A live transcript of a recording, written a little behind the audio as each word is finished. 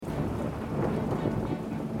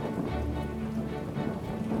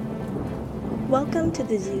Welcome to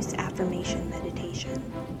the Zeus Affirmation meditation.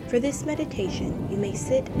 For this meditation, you may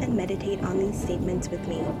sit and meditate on these statements with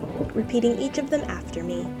me, repeating each of them after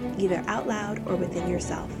me, either out loud or within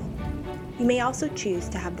yourself. You may also choose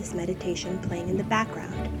to have this meditation playing in the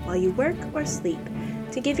background while you work or sleep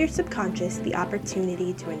to give your subconscious the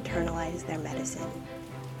opportunity to internalize their medicine.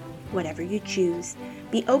 Whatever you choose,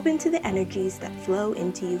 be open to the energies that flow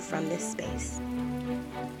into you from this space.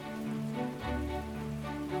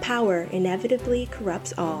 Power inevitably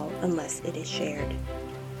corrupts all unless it is shared.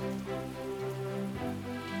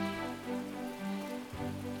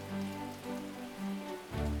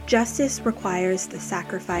 Justice requires the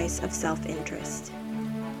sacrifice of self-interest.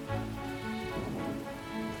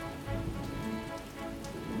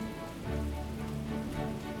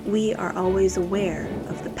 We are always aware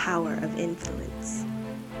of the power of influence.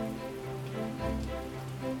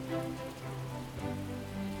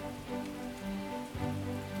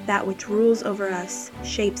 That which rules over us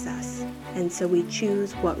shapes us, and so we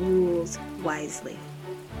choose what rules wisely.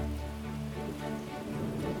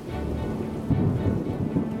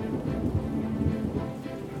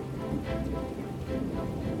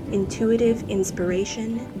 Intuitive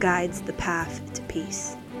inspiration guides the path to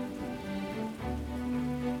peace.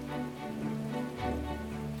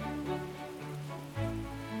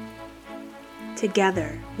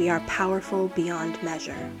 Together, we are powerful beyond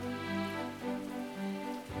measure.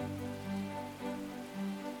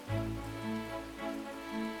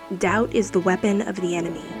 Doubt is the weapon of the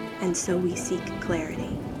enemy, and so we seek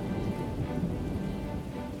clarity.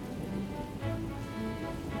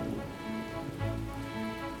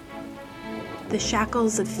 The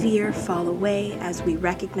shackles of fear fall away as we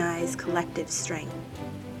recognize collective strength.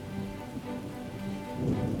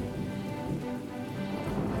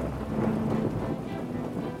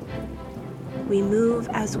 We move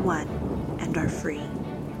as one and are free.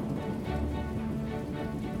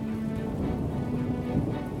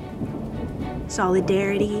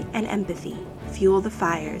 Solidarity and empathy fuel the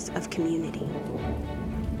fires of community.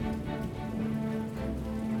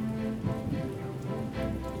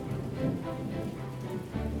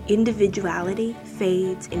 Individuality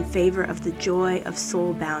fades in favor of the joy of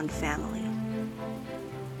soul-bound family.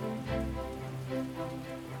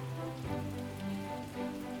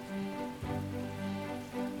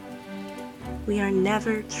 We are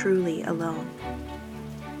never truly alone.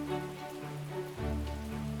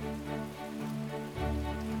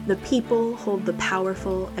 The people hold the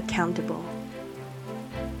powerful accountable.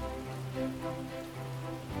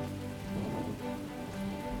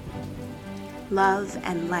 Love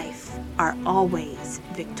and life are always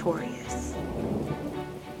victorious.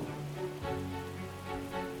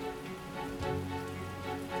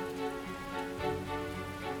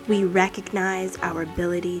 We recognize our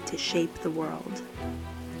ability to shape the world.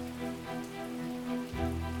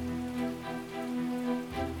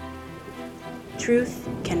 Truth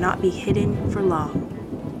cannot be hidden for long.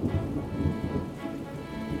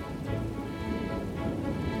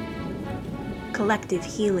 Collective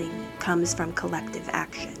healing comes from collective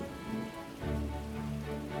action.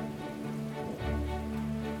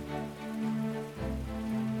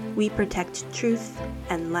 We protect truth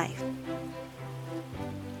and life.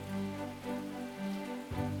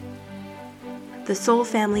 The soul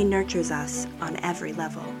family nurtures us on every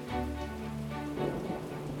level.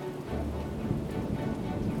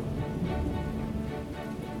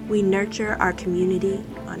 We nurture our community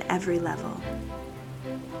on every level.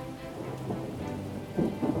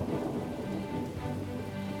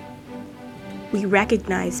 We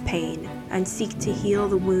recognize pain and seek to heal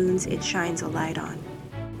the wounds it shines a light on.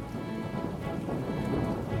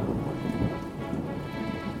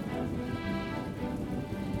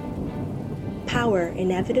 Power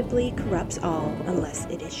inevitably corrupts all unless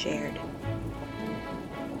it is shared.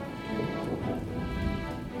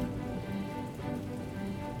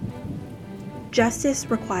 Justice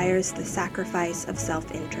requires the sacrifice of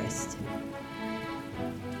self-interest.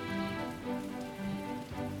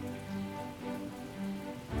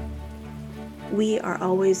 We are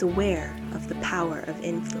always aware of the power of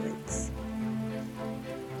influence.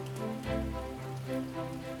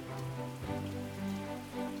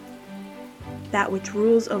 That which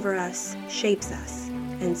rules over us shapes us,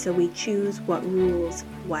 and so we choose what rules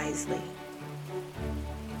wisely.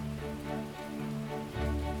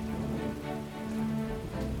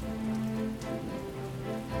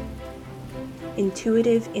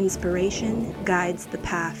 Intuitive inspiration guides the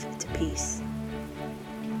path to peace.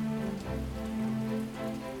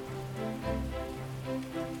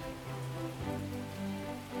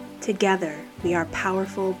 Together, we are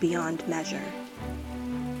powerful beyond measure.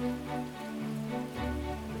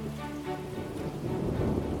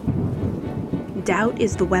 Doubt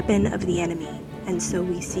is the weapon of the enemy, and so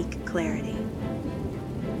we seek clarity.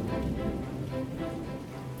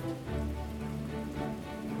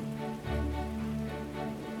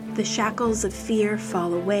 The shackles of fear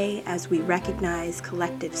fall away as we recognize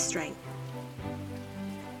collective strength.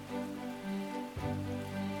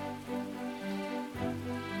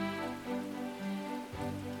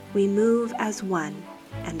 We move as one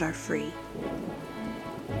and are free.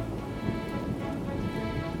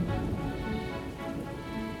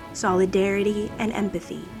 Solidarity and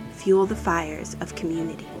empathy fuel the fires of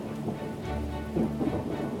community.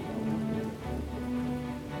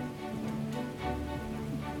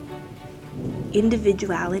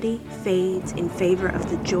 Individuality fades in favor of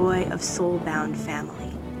the joy of soul-bound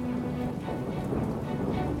family.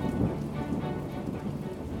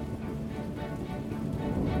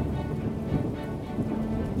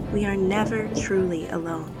 We are never truly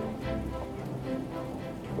alone.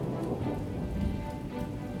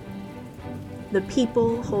 The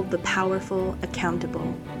people hold the powerful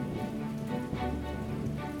accountable.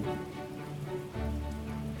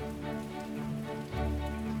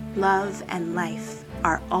 Love and life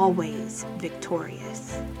are always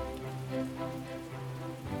victorious.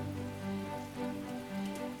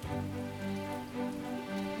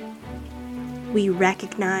 We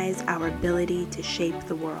recognize our ability to shape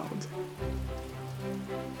the world.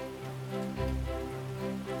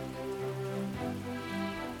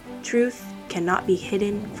 Truth cannot be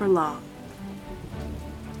hidden for long.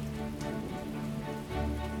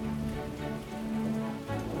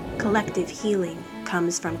 Collective healing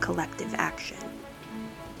comes from collective action.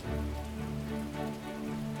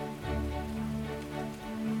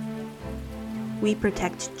 We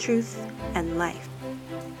protect truth and life.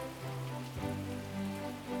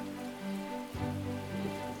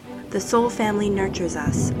 The soul family nurtures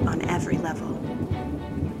us on every level.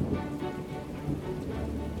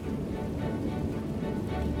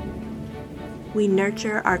 We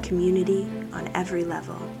nurture our community on every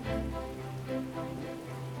level.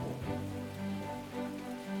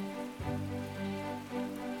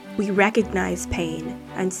 We recognize pain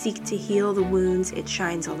and seek to heal the wounds it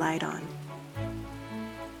shines a light on.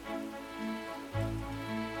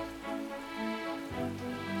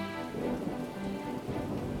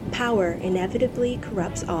 Power inevitably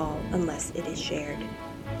corrupts all unless it is shared.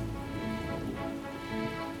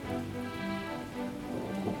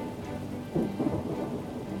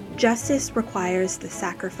 Justice requires the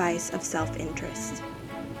sacrifice of self-interest.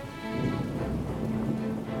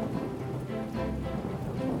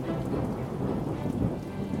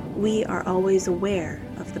 We are always aware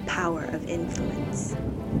of the power of influence.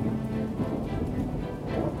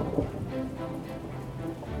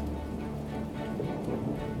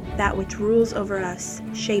 That which rules over us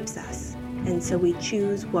shapes us, and so we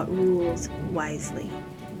choose what rules wisely.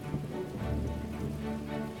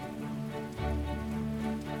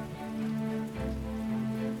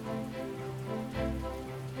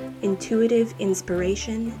 Intuitive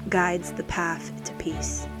inspiration guides the path to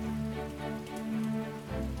peace.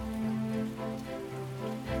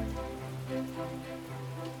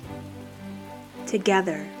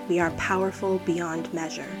 Together, we are powerful beyond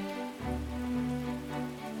measure.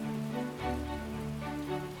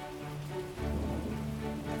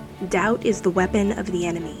 Doubt is the weapon of the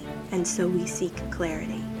enemy, and so we seek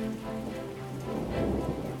clarity.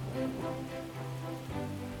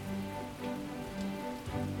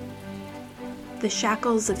 The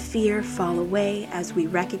shackles of fear fall away as we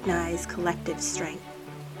recognize collective strength.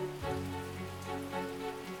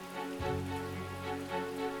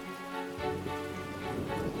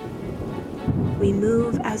 We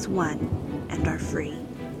move as one and are free.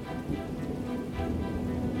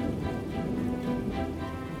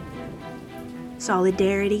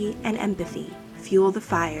 Solidarity and empathy fuel the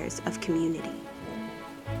fires of community.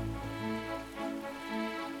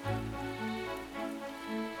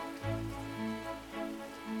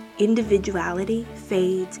 Individuality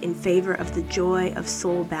fades in favor of the joy of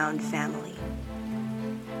soul-bound family.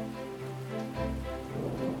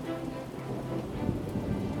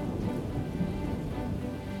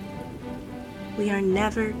 We are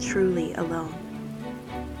never truly alone.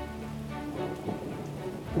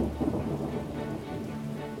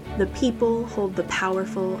 The people hold the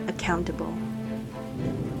powerful accountable.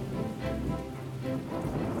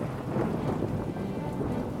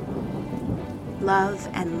 Love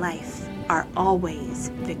and life are always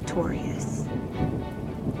victorious.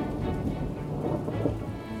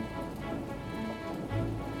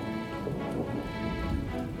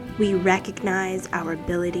 We recognize our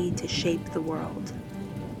ability to shape the world.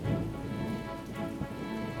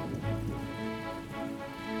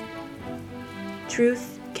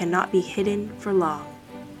 Truth cannot be hidden for long.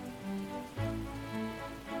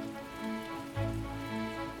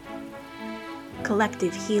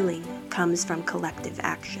 Collective healing comes from collective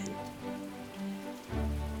action.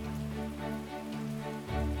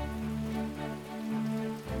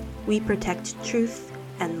 We protect truth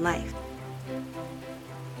and life.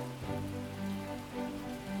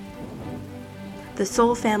 The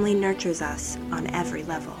soul family nurtures us on every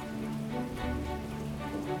level.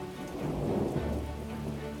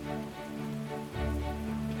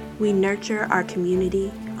 We nurture our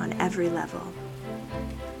community on every level.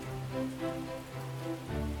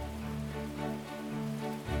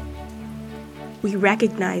 We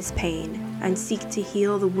recognize pain and seek to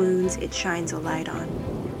heal the wounds it shines a light on.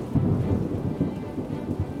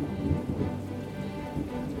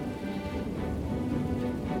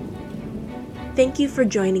 Thank you for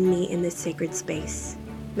joining me in this sacred space.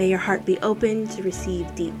 May your heart be open to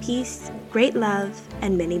receive deep peace, great love,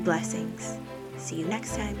 and many blessings. See you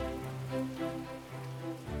next time.